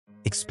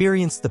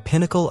Experience the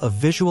pinnacle of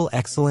visual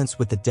excellence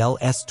with the Dell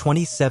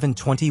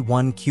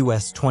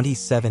S2721QS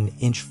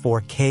 27-inch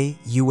 4K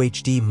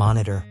UHD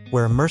monitor,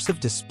 where immersive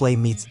display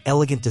meets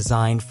elegant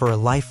design for a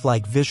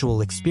lifelike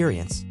visual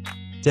experience.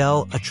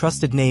 Dell, a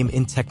trusted name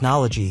in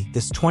technology,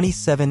 this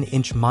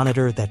 27-inch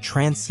monitor that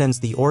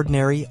transcends the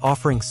ordinary,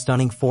 offering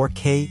stunning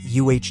 4K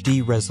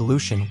UHD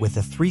resolution with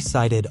a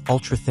three-sided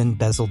ultra-thin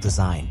bezel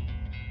design.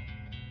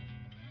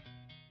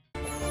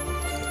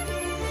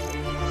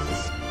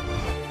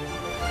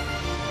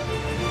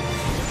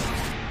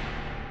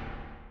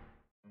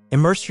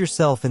 Immerse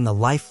yourself in the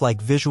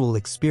lifelike visual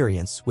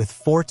experience with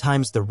 4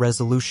 times the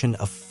resolution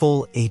of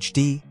Full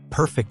HD,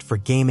 perfect for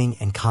gaming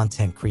and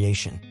content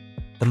creation.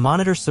 The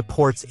monitor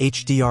supports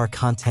HDR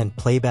content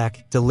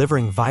playback,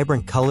 delivering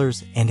vibrant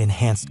colors and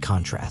enhanced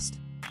contrast.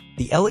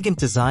 The elegant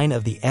design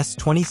of the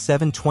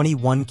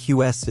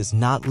S2721QS is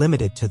not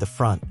limited to the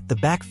front. The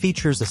back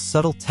features a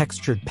subtle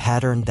textured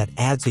pattern that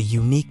adds a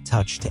unique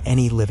touch to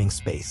any living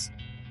space.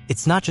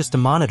 It's not just a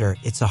monitor,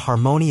 it's a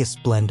harmonious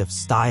blend of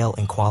style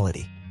and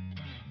quality.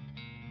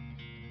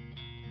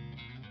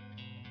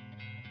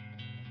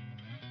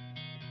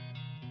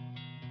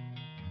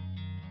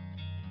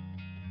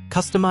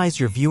 Customize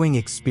your viewing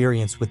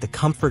experience with the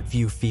Comfort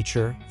View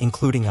feature,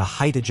 including a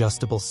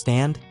height-adjustable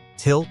stand,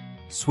 tilt,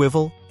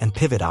 swivel, and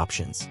pivot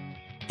options.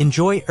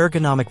 Enjoy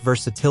ergonomic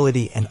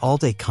versatility and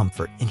all-day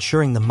comfort,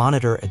 ensuring the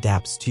monitor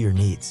adapts to your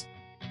needs.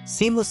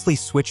 Seamlessly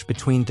switch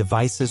between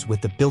devices with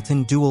the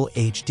built-in dual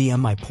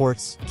HDMI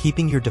ports,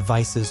 keeping your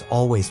devices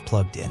always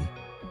plugged in.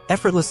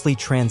 Effortlessly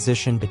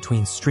transition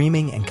between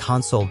streaming and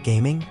console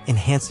gaming,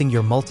 enhancing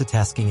your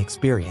multitasking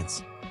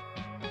experience.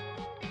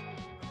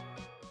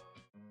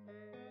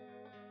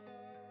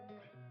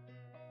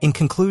 In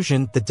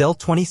conclusion, the Dell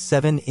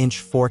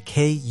 27-inch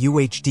 4K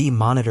UHD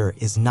monitor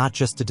is not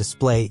just a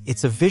display,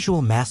 it's a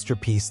visual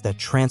masterpiece that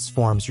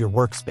transforms your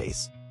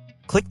workspace.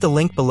 Click the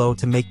link below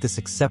to make this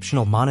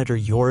exceptional monitor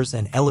yours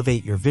and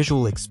elevate your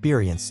visual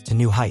experience to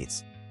new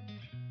heights.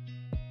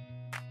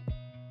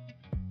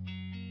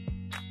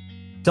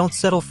 Don't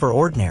settle for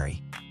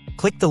ordinary.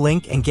 Click the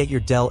link and get your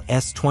Dell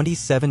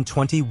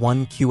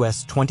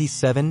S2721QS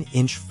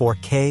 27-inch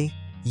 4K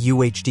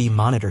UHD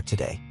monitor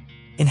today.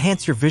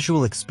 Enhance your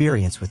visual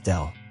experience with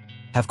Dell.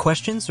 Have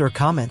questions or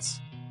comments?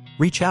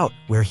 Reach out,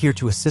 we're here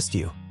to assist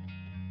you.